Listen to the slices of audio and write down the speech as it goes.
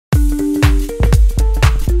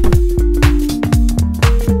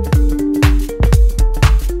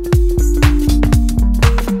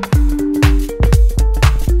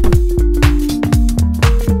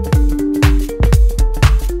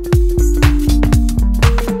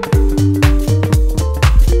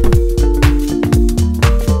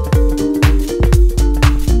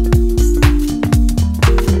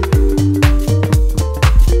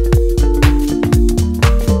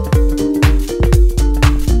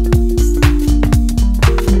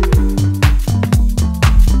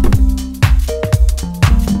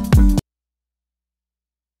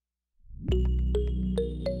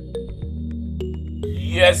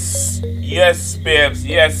Yes, babes.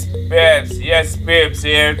 Yes, babes. Yes, babes.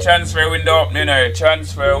 Here, transfer window open.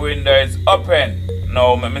 Transfer window is open.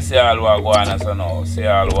 Now, let me see all what go on so now. See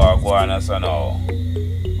all what go on so now.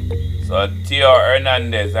 So, Theo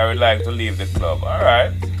Hernandez, I would like to leave the club.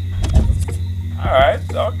 Alright.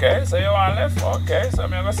 Alright, okay. So, you want left? Okay. So, I'm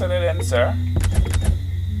going to sell it in, sir.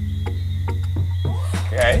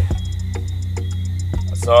 Okay.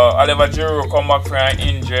 So, Oliver Giroud come back from an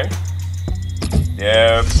injury.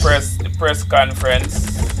 The press conference.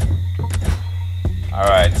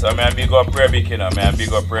 Alright, so I big up Rebic, you know. I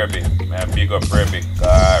big up Rebic.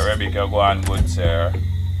 Rebic, you go on good, sir.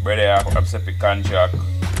 Brother, accept the contract.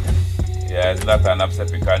 Yeah, Zlatan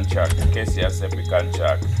accept the contract. Casey accept the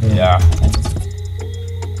contract. Yeah.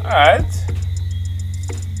 Alright.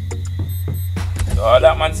 So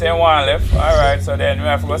that man saying one left. Alright, so then we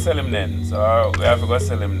have to go sell him then.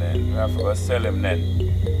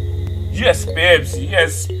 Yes, babes.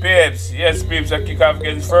 Yes, babes. Yes, babes. A kick off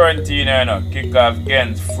against Fiorentina, you know. Kick off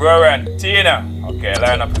against Fiorentina. Okay,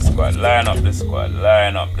 line up the squad.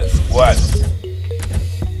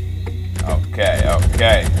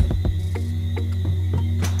 Okay.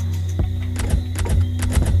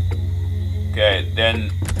 Okay,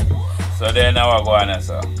 then. So then now I go on,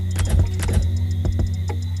 sir.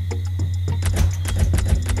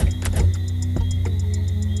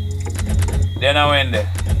 Then I went there.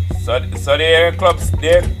 So their club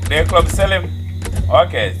sell him.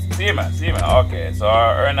 Okay, see me. Okay, so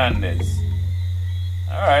Hernandez.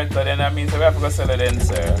 Alright, so then that means we have to go sell it then,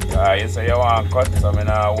 sir. You say you want to cut, so I mean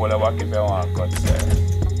I'll hold a back if you want to cut, sir.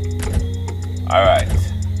 Alright.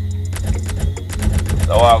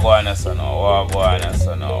 So what go on so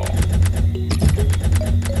now?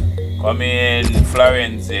 Come in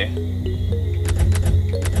Florenzi.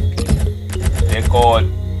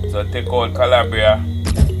 Take out Calabria.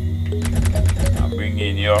 Bring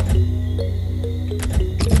in you.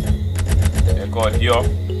 Take out you.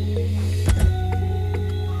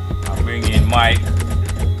 And bring in Mike.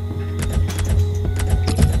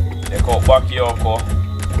 Take out Bakayoko.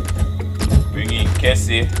 Bring in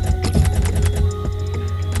Kessie.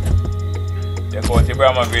 Take out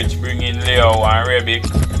Ibrahimovic. Bring in Leo and Rebic.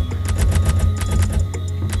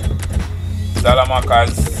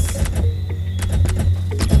 Salamakas.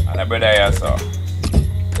 And a brother here, so.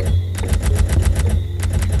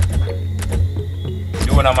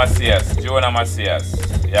 Jonah Macias.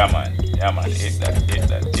 Yeah man. Hit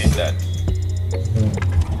that.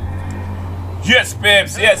 Yes,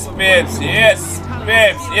 babes.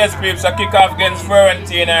 A kick off against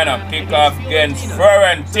Fiorentina.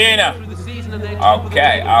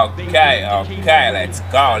 Okay.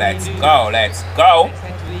 Let's go.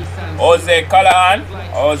 Jose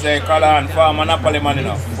Callahan, former Napoli man, you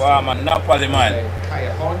know.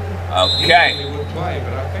 Okay.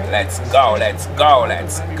 Let's go.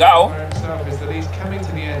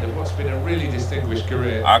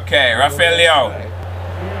 Okay, Rafael Leao.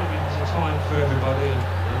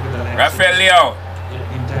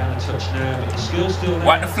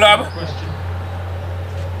 What the flub?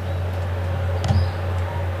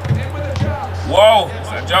 Whoa,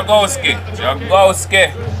 Jagowski.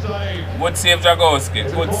 Good save, Jagowski.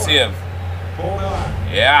 Good save.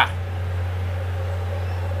 Yeah.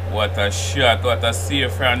 What a shot, what a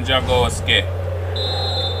save from Jagowski.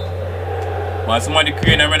 But somebody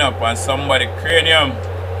cranium up and somebody cranium.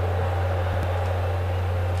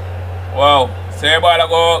 Wow. So you ball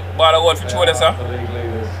go for shoulder, sir?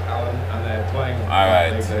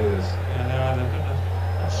 Alright.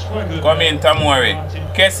 Come in, Tamori.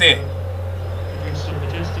 Kessie.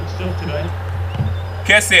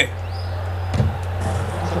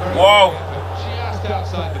 Wow.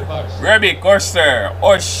 Rebic, sir.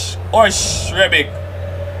 Osh, Rebic.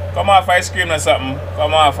 Come off ice cream or something.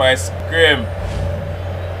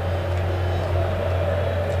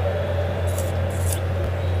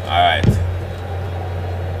 Alright.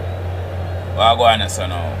 What go on so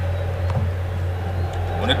now?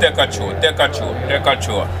 I'm gonna take a throw.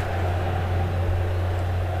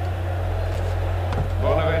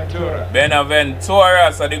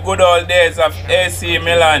 Benaventura, so the good old days of AC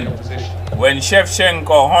Milan. When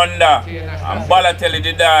Shevchenko, Honda, and Balotelli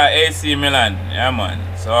did that AC Milan. Yeah man.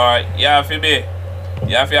 So you have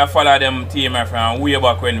to follow them team from way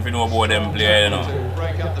back when you know about them play, you know.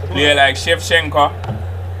 Play like Shevchenko.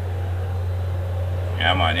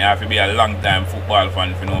 Yeah man, you have to be a long time football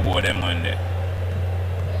fan if you know about them one day.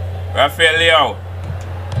 Rafael Leao.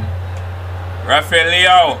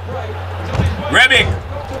 Rebic.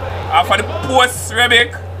 After the post,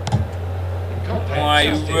 Rebic. My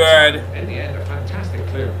word. In the end, a fantastic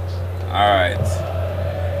clearance. Alright.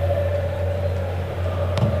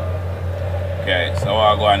 Okay, so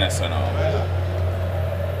I'll go on this one now.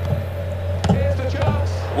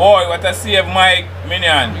 Boy, what a save, Mike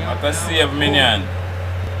Minion. What a save, Minion.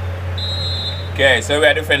 Okay, so we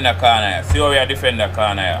are defending the corner here. See how we are defending the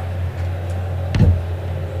corner here.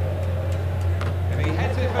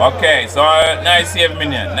 Okay, so nice save,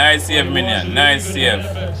 Minion. Nice save, Minion. Nice save.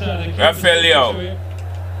 Rafael Leo.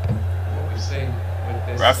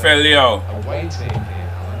 Rafael Leo.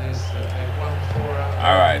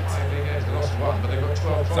 Alright.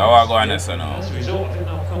 So I'll go on this one now.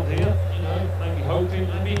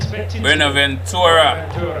 Buenaventura.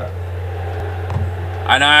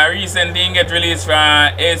 And I recently didn't get released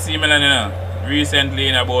from AC Milan, you know. Recently,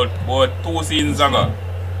 in about 2 seasons ago.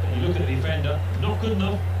 You look at the defender, not good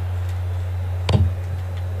enough.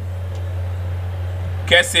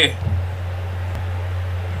 Kessie.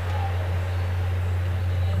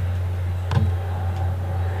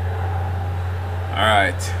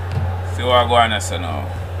 Alright. See what I go on this now.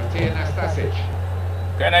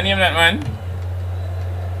 Can I name that, man?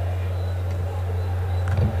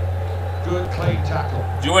 Good clean tackle.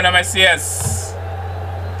 Juvenile Messias.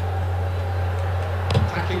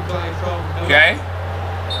 Attacking play from Milan. Okay.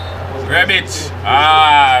 Rebic.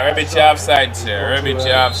 Ah, Rebic offside, sir. Rebic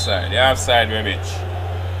offside. The offside, Rebic.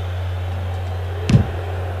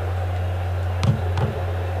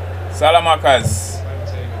 Salamakas.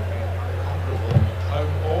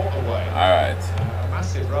 Alright.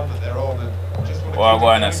 Massive run that they're on. What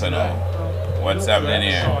going on now? What's happening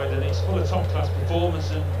here?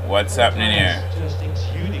 What's happening here?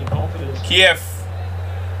 Kiev.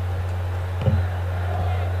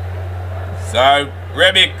 So,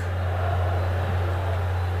 Rebic.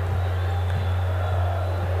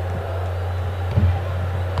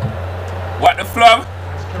 What the flop?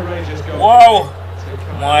 Whoa!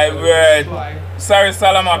 My word. Sorry,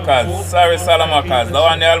 Salamakas. Sorry, Salamakas. The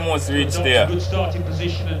one they almost reached there.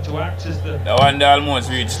 The one they almost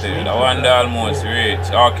reached there. The one they almost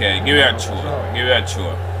reached. Okay, give it a chew. Give it a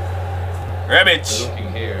chew. Rebic.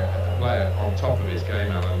 Looking here at the player on top of his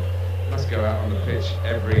game, Alan. Must go out on the pitch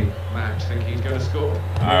every match thinking he's going to score.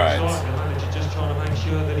 Alright. The manager just trying to make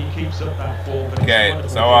sure that he keeps up that form. Okay,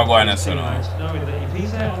 so I'll go on this one now. Knowing that if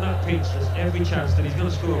he's out on that pitch, there's every chance that he's going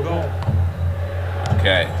to score a goal.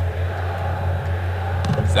 Okay.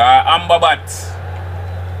 So Ambabat.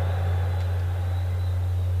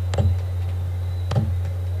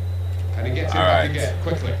 And he gets it back again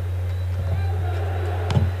quickly.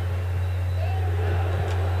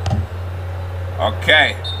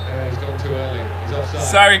 Okay. He's gone too early. He's offside.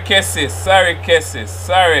 Sorry, Kessie. Sorry, Kessie.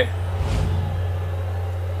 Sorry.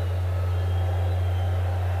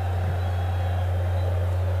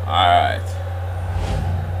 Alright.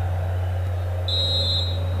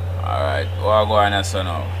 Alright. What go on so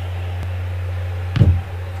now?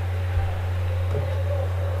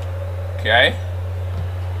 Okay.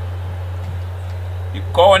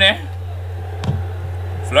 Icone.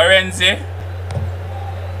 Florenzi.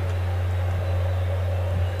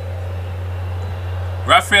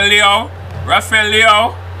 Rafael Leo. Rafael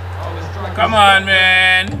Leo. Come on,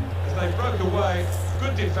 man. As they broke away,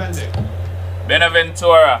 good defending.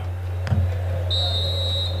 Benaventura.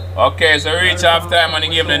 Okay, so reach half time and he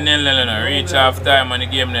gave him the 0-0. Reach half time and he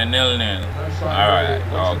gave him the 0-0. Alright,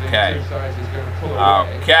 okay.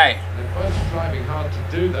 Okay.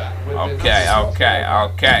 Okay.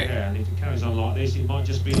 Yeah, and if it carries on like this, it might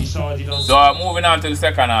just be decided on. So moving on to the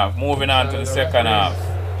second half. Moving on to the second half.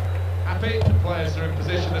 Happy, the players are in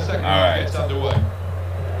position, the second half gets underway.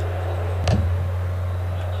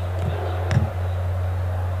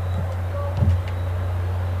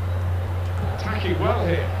 Attacking well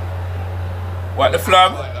here. What the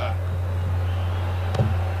flub? Like that.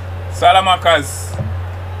 Salamakas.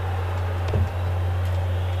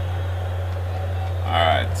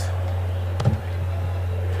 Alright.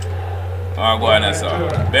 Oh, go on, so.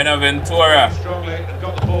 Benaventura. Strongly and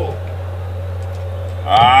got the ball.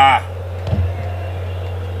 Ah.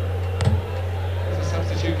 There's a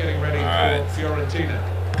substitute getting ready for Fiorentina.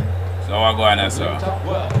 So what go on, so.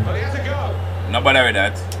 Well, but he has a go. Not bother with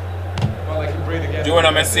that. Well, they can breathe again.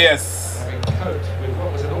 Juvenile Messias. Having coped with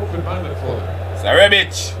what was an awkward moment for them. So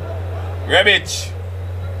Rebic. Rebic.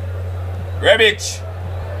 Rebic.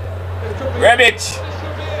 Rebic. This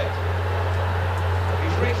could be it.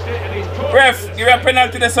 He's reached it and he's caught. Ref, give me a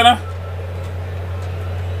penalty this one.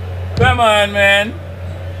 Come on, man.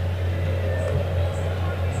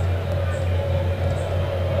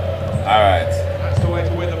 Alright. That's the way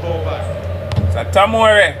to win the ball back. So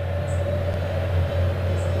Tamore.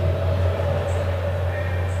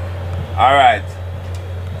 Alright.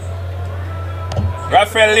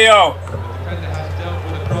 Rafael Leo. The defender has dealt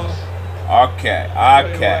with a cross. Okay.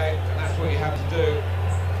 Okay. That's what you have to do.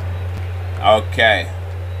 Okay.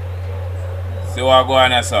 See what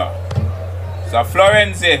going on, sir. So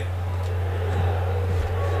Florenzi.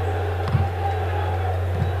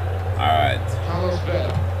 Alright.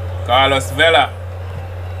 Carlos Vela.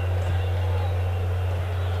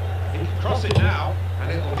 He can cross it now, and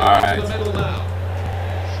it will go to the middle now.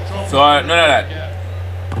 So none of that.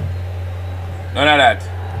 None of that.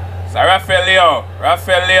 So Rafael Leo.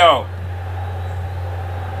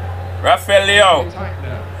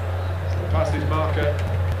 Past his marker.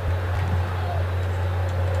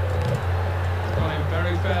 He's gone in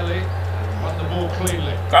very fairly and won the ball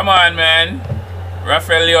cleanly. Come on, man.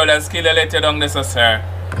 Rafael Leo, that's skill a little down this, sir.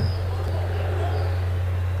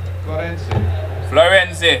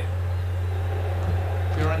 Florenzi.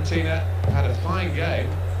 Fiorentina had a fine game,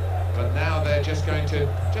 but now they're just trying to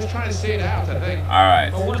see it out, I think.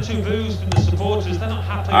 Alright. Well, 1 or 2 boos from the supporters, they're not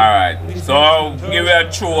happy. Alright. So I'll give it a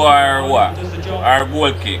throw or what? Or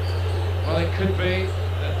goal kick. Well, it could be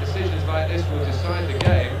that decisions like this will decide the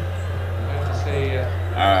game. We're going to see a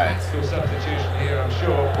tactical substitution here, I'm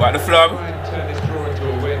sure. What, the flub? Try and turn this draw into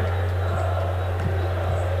a win.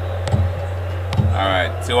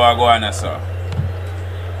 Alright, see what I go on now, sir.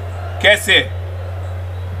 Kessie.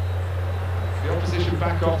 The opposition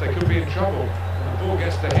back off, they could be in trouble. And the ball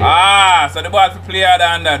gets to him. So the ball for play harder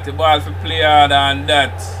than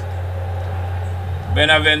that.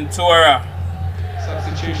 Benaventura.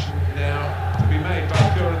 Substitution now to be made by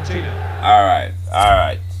Fiorentina. Alright.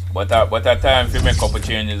 But a time for make couple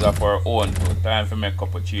changes of our own.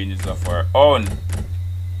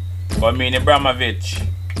 Come in Ibrahimovic.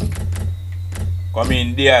 Come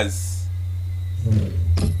in Diaz.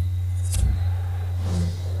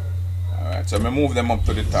 Alright, so I move them up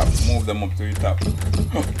to the top.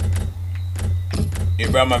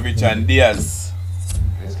 Ibrahimovic and Diaz.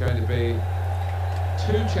 It's going to be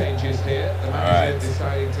 2 changes here. The manager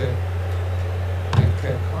deciding to make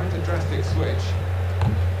quite a drastic switch.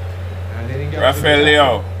 And then he goes Rafael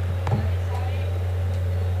Leo.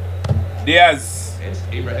 Diaz. It's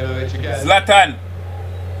Ibrahimovic again. Zlatan.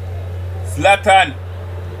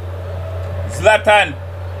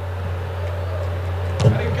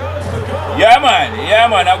 And it goes for goal. Yeah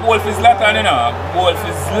man, a goal for Zlatan, you know.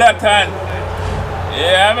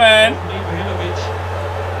 Yeah man.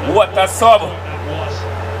 What a sub.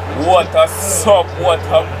 What a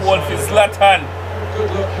goal for Zlatan.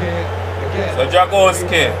 Good look here again. So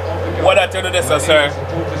Jagoski, what that you do this, sir?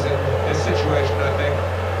 This situation, I think.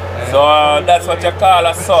 So that's what you call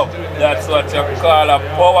a sub. That's what you call a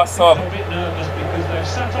power sub.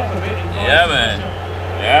 Yeah man.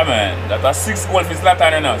 That's a 6 goal for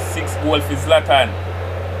Zlatan, you know. 6 goal for Zlatan.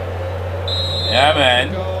 Yeah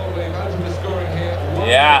man.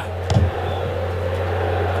 Yeah.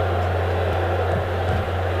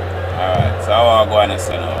 Alright, so how are we going to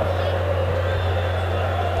say now?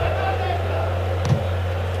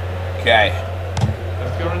 Okay.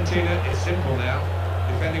 Fiorentina is simple now.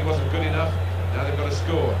 Defending wasn't good enough. Now they've got to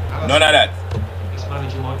score. None of that. This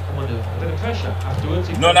manager might come under a bit of pressure afterwards.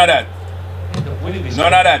 None of that.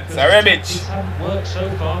 None of that. Rebic. It hasn't worked so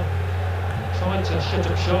far. Trying to shut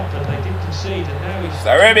up shop, and they did concede, and now he's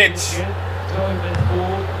Rebic. going men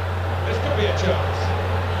forward. This could be a chance.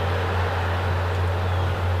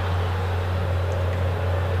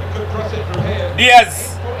 He could cross it from here.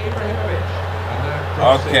 Diaz.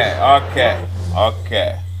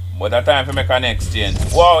 Okay. But that time for make an exchange.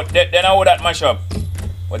 Wow, then how would that mash up?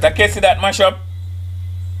 But I can see that mash up.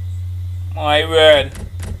 My word.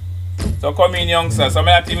 So come in, youngsters. So I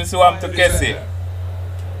not even see what I'm to Kessie.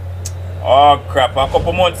 Oh crap, a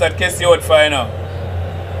couple months that Kessie out for, you know.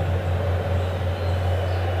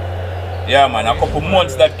 Yeah man, a couple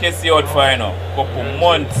months that Kessie out for, you know. Couple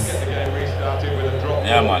months.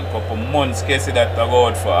 Yeah man, couple months Kessie that I go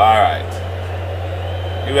out for. Alright.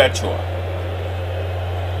 Give it a show.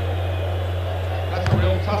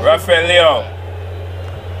 Rafael Leo.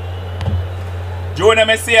 Junior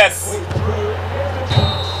Messias.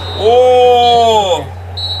 Oh!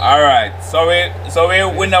 Alright, so we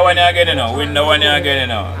win the one again, you know.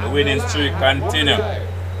 The winning streak continue.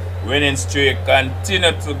 Winning streak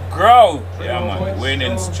continue to grow. Yeah man,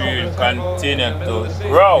 winning streak continue to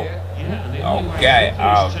grow. Okay.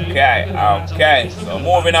 So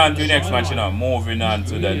moving on to the next match, you know. Moving on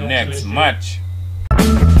to the next match.